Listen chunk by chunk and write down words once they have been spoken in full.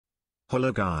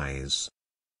Hello guys.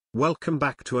 Welcome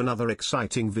back to another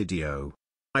exciting video.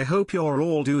 I hope you're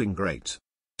all doing great.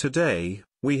 Today,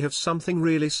 we have something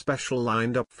really special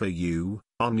lined up for you,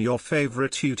 on your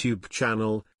favorite YouTube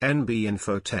channel, NB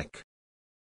InfoTech.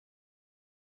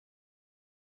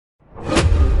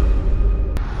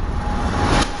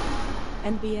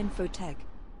 NB InfoTech.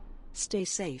 Stay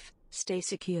safe, stay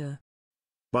secure.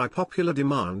 By popular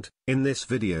demand, in this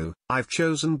video, I've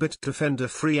chosen Bitdefender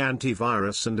Free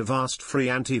Antivirus and Avast Free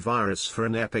Antivirus for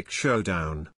an epic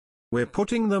showdown. We're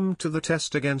putting them to the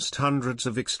test against hundreds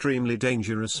of extremely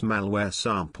dangerous malware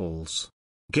samples.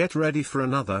 Get ready for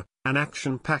an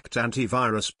action-packed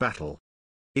antivirus battle.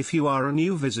 If you are a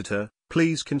new visitor,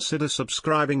 please consider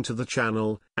subscribing to the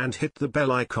channel, and hit the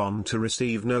bell icon to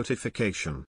receive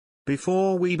notification.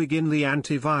 Before we begin the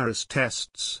antivirus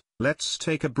tests, let's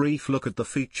take a brief look at the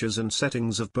features and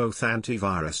settings of both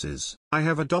antiviruses. I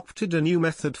have adopted a new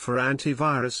method for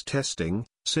antivirus testing,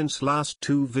 since last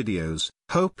two videos.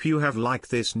 Hope you have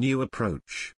liked this new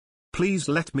approach. Please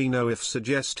let me know if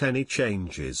suggest any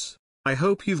changes. I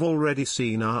hope you've already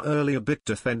seen our earlier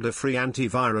Bitdefender Free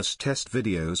Antivirus test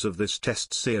videos of this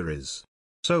test series.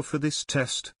 So for this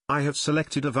test, I have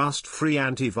selected Avast Free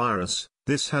Antivirus.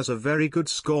 This has a very good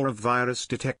score of virus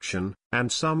detection,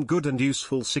 and some good and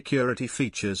useful security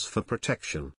features for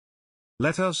protection.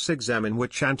 Let us examine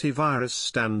which antivirus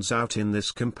stands out in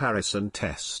this comparison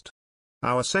test.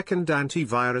 Our second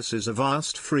antivirus is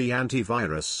Avast Free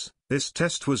Antivirus. This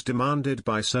test was demanded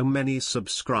by so many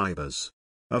subscribers.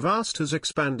 Avast has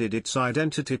expanded its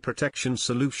identity protection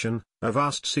solution,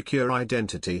 Avast Secure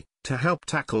Identity, to help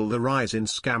tackle the rise in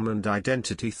scam and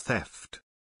identity theft.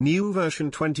 New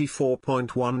version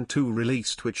 24.12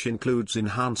 released, which includes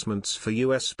enhancements for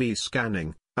USB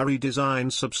scanning, a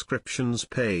redesigned subscriptions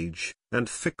page, and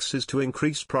fixes to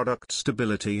increase product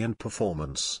stability and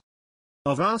performance.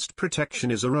 Avast Protection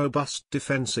is a robust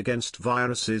defense against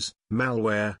viruses,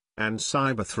 malware, and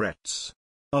cyber threats.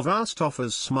 Avast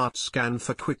offers Smart Scan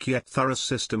for quick yet thorough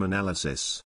system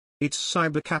analysis. Its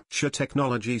cyber capture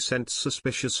technology sends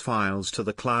suspicious files to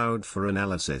the cloud for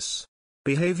analysis.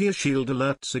 Behavior Shield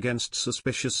alerts against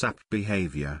suspicious app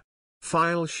behavior.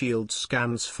 File Shield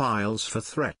scans files for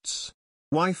threats.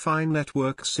 Wi-Fi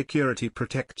network security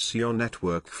protects your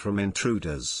network from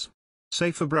intruders.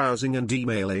 Safer browsing and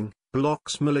emailing,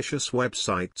 blocks malicious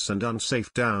websites and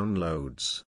unsafe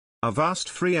downloads. Avast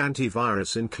Free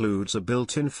Antivirus includes a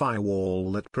built-in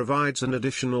firewall that provides an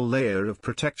additional layer of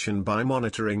protection by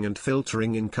monitoring and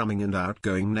filtering incoming and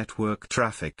outgoing network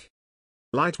traffic.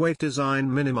 Lightweight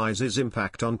design minimizes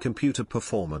impact on computer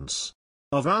performance.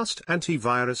 Avast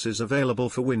Antivirus is available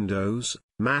for Windows,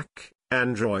 Mac,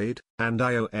 Android, and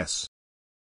iOS.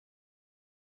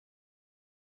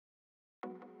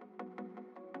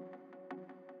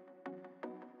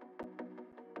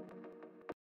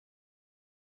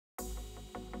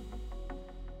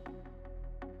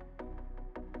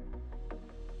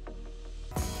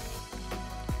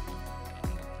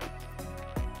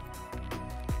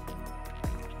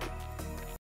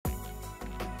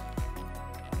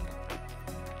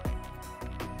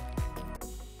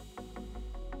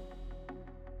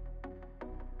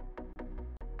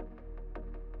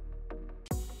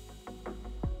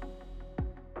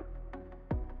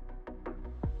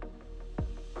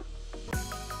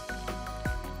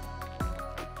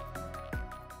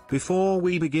 Before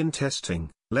we begin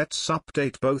testing, let's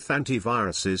update both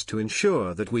antiviruses to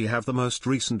ensure that we have the most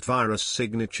recent virus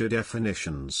signature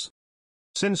definitions.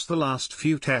 Since the last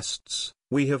few tests,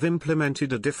 we have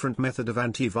implemented a different method of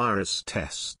antivirus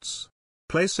tests.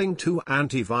 Placing two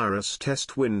antivirus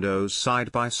test windows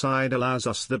side by side allows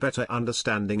us the better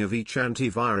understanding of each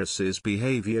antivirus's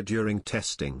behavior during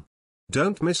testing.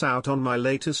 Don't miss out on my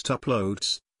latest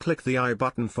uploads. Click the I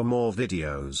button for more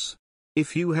videos.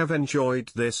 If you have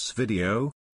enjoyed this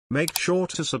video, make sure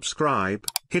to subscribe,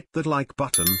 hit the like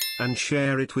button, and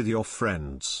share it with your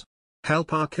friends.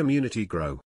 Help our community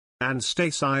grow. And stay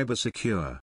cyber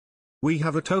secure. We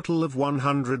have a total of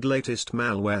 100 latest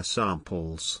malware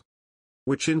samples,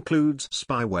 which includes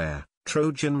spyware,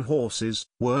 Trojan horses,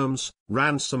 worms,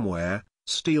 ransomware,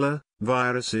 stealer,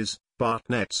 viruses,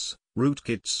 botnets,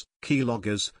 rootkits,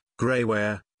 keyloggers,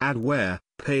 greyware, adware,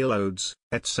 payloads,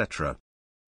 etc.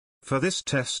 For this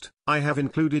test, I have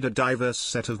included a diverse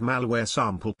set of malware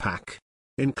sample pack.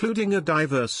 Including a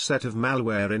diverse set of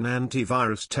malware in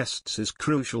antivirus tests is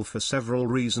crucial for several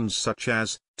reasons, such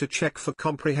as, to check for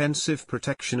comprehensive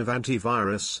protection of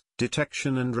antivirus,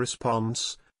 detection and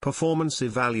response, performance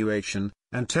evaluation,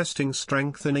 and testing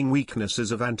strengthening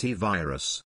weaknesses of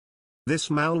antivirus. This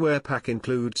malware pack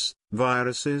includes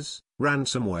viruses,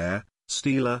 ransomware,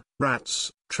 stealer,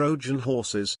 rats, Trojan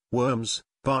horses, worms,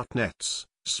 botnets,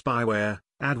 spyware,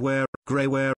 adware,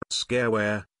 greyware,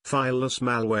 scareware, fileless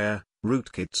malware,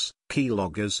 rootkits,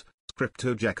 keyloggers,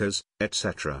 cryptojackers,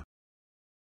 etc.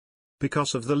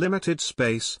 Because of the limited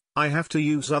space, I have to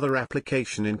use other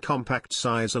application in compact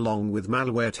size along with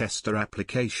malware tester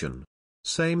application.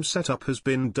 Same setup has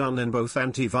been done in both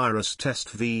antivirus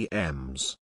test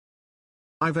VMs.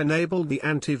 I've enabled the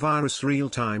antivirus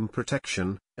real-time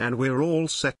protection, and we're all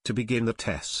set to begin the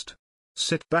test.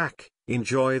 Sit back,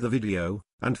 enjoy the video,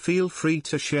 and feel free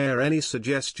to share any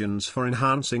suggestions for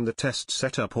enhancing the test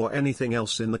setup or anything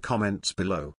else in the comments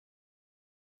below.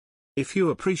 If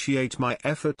you appreciate my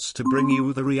efforts to bring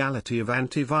you the reality of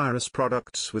antivirus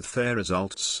products with fair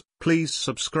results, please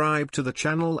subscribe to the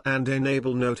channel and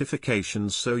enable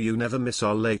notifications so you never miss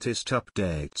our latest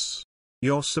updates.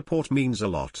 Your support means a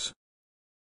lot.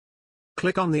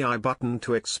 Click on the I button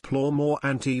to explore more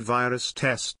antivirus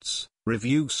tests,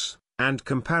 reviews, and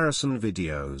comparison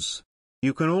videos.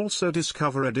 You can also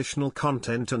discover additional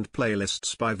content and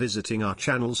playlists by visiting our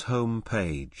channel's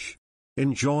homepage.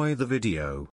 Enjoy the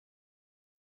video.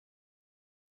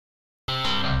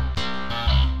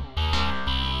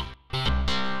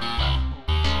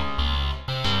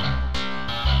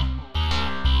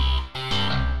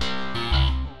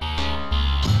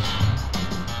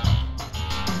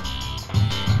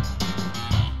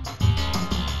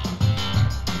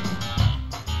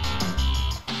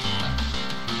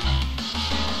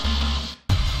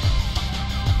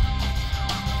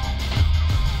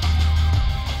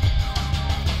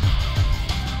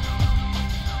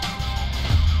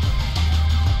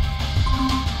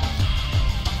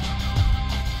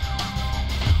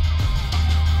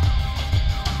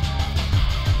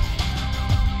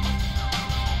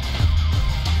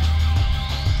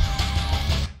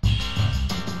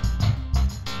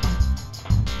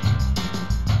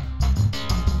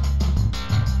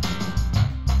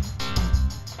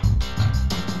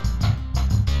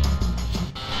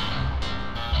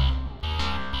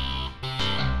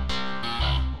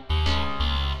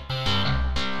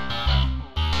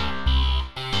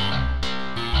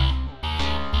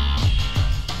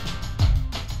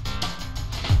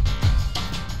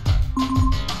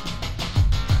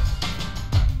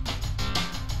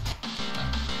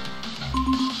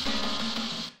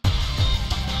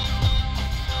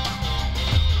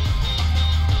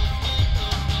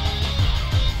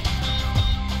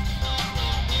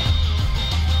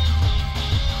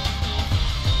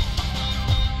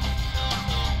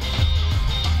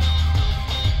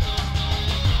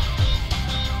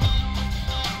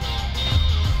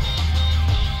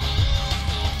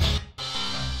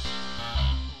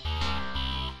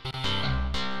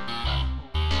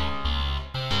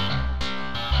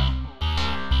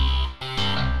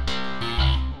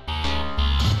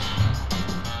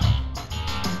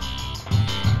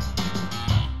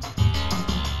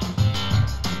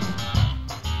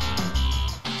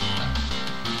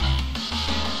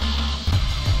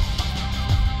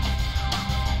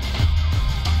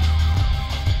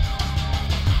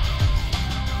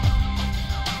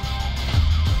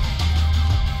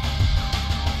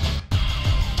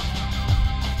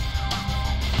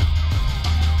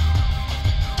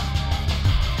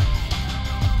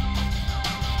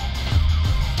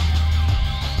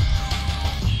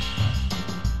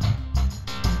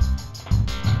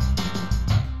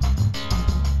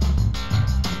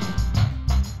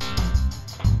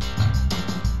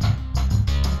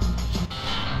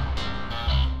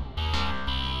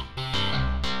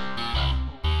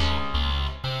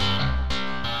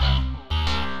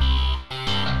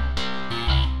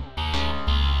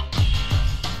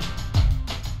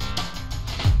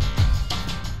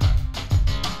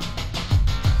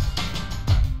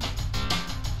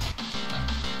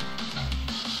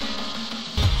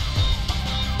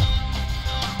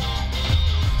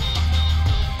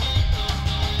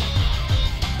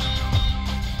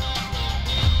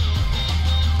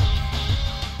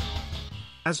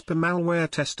 As per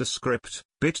malware tester script,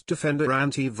 Bitdefender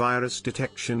antivirus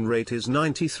detection rate is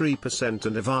 93%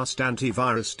 and Avast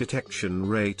antivirus detection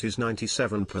rate is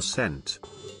 97%.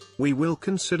 We will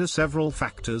consider several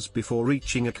factors before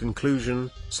reaching a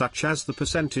conclusion, such as the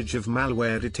percentage of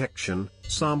malware detection,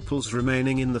 samples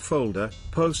remaining in the folder,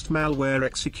 post-malware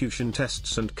execution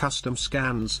tests and custom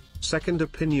scans, second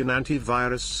opinion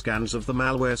antivirus scans of the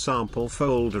malware sample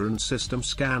folder and system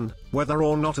scan, whether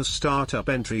or not a startup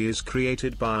entry is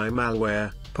created by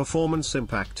malware, performance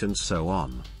impact and so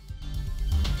on.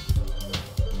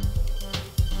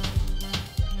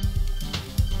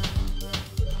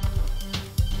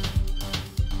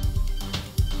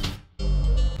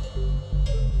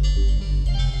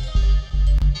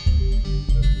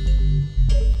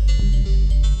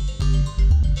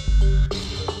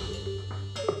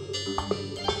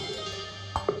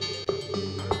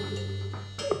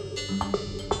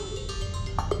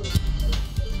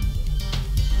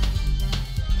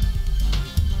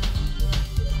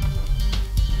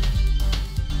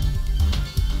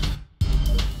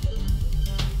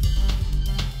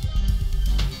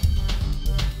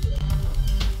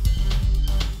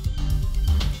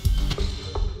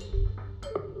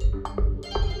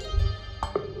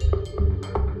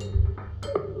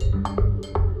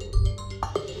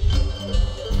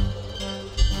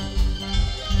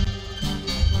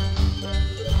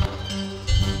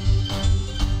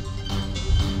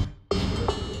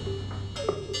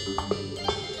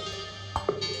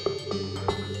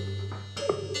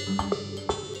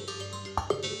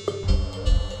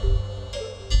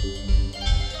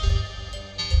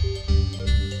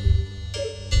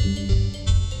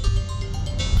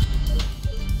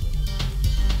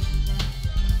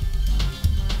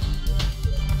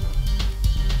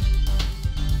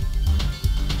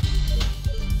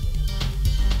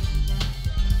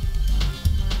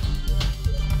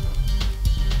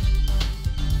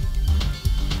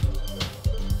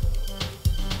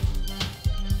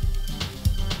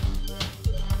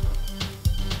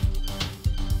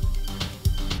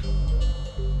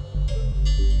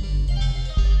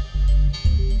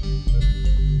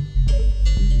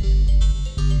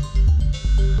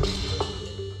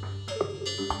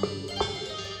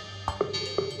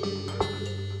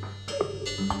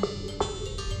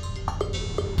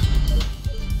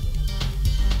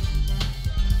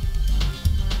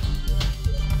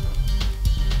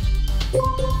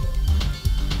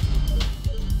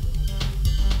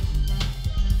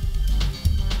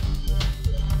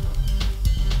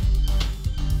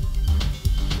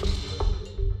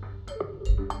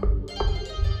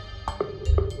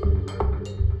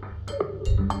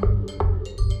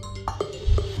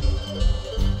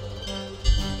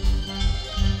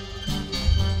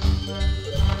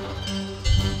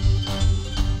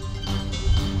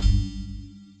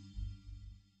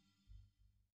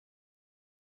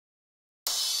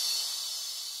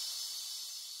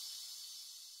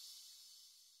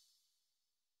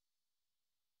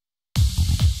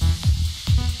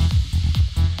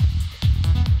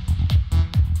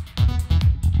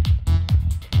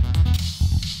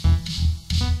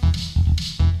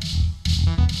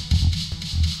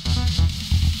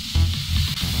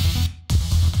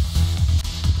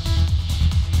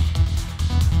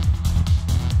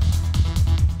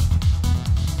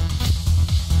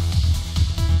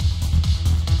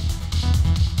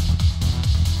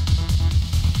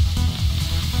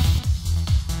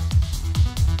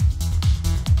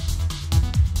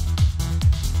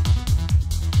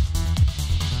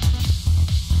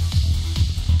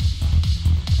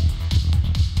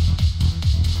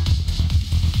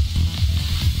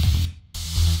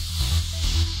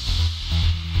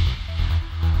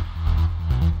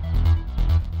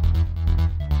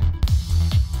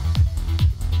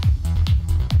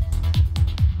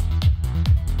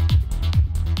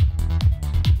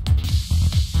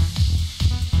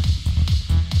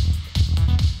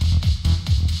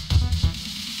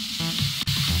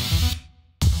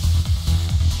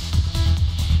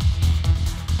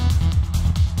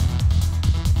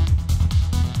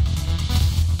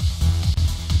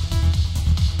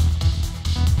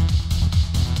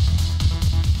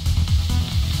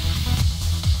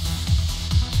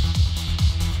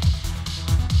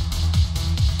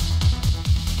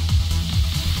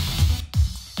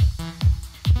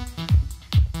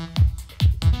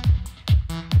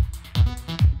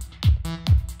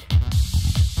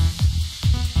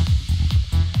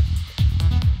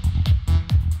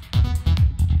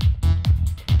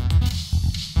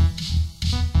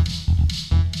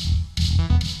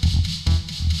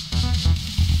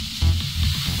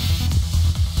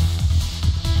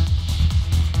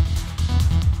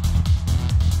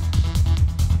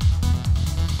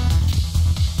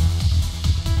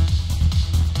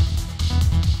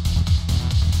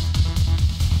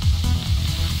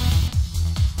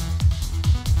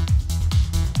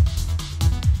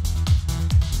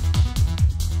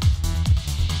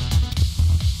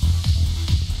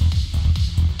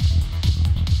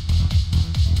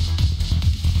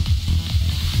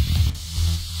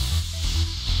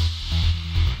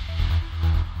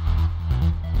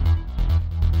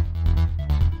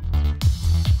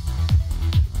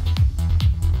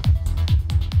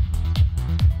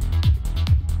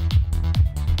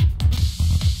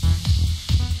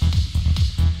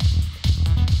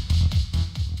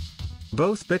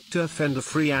 Both Bitdefender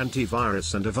Free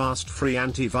Antivirus and Avast Free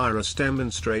Antivirus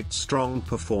demonstrate strong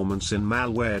performance in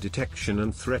malware detection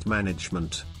and threat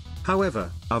management.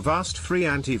 However, Avast Free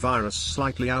Antivirus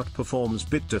slightly outperforms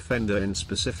Bitdefender in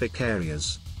specific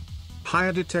areas.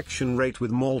 Higher detection rate with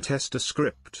Maltester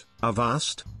script,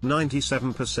 Avast,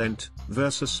 97%,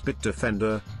 versus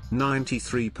Bitdefender,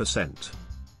 93%.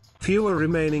 Fewer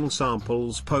remaining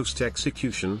samples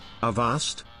post-execution,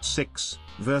 Avast, 6,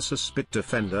 versus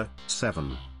Bitdefender,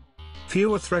 7.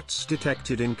 Fewer threats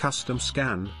detected in custom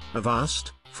scan,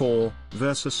 Avast, 4,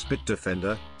 versus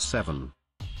Bitdefender, 7.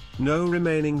 No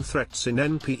remaining threats in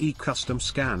NPE custom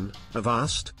scan,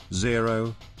 Avast,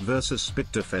 0, versus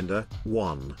Bitdefender,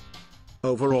 1.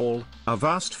 Overall,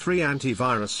 Avast Free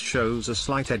Antivirus shows a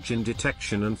slight edge in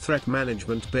detection and threat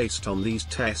management based on these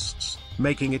tests,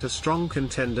 making it a strong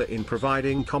contender in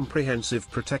providing comprehensive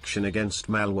protection against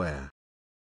malware.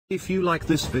 If you like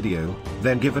this video,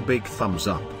 then give a big thumbs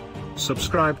up.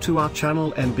 Subscribe to our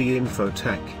channel NB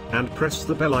InfoTech, and press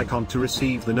the bell icon to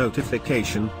receive the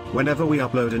notification whenever we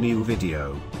upload a new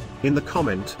video. In the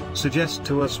comment, suggest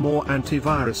to us more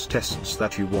antivirus tests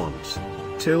that you want.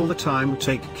 Till the time,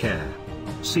 take care.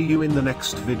 See you in the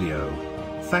next video.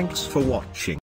 Thanks for watching.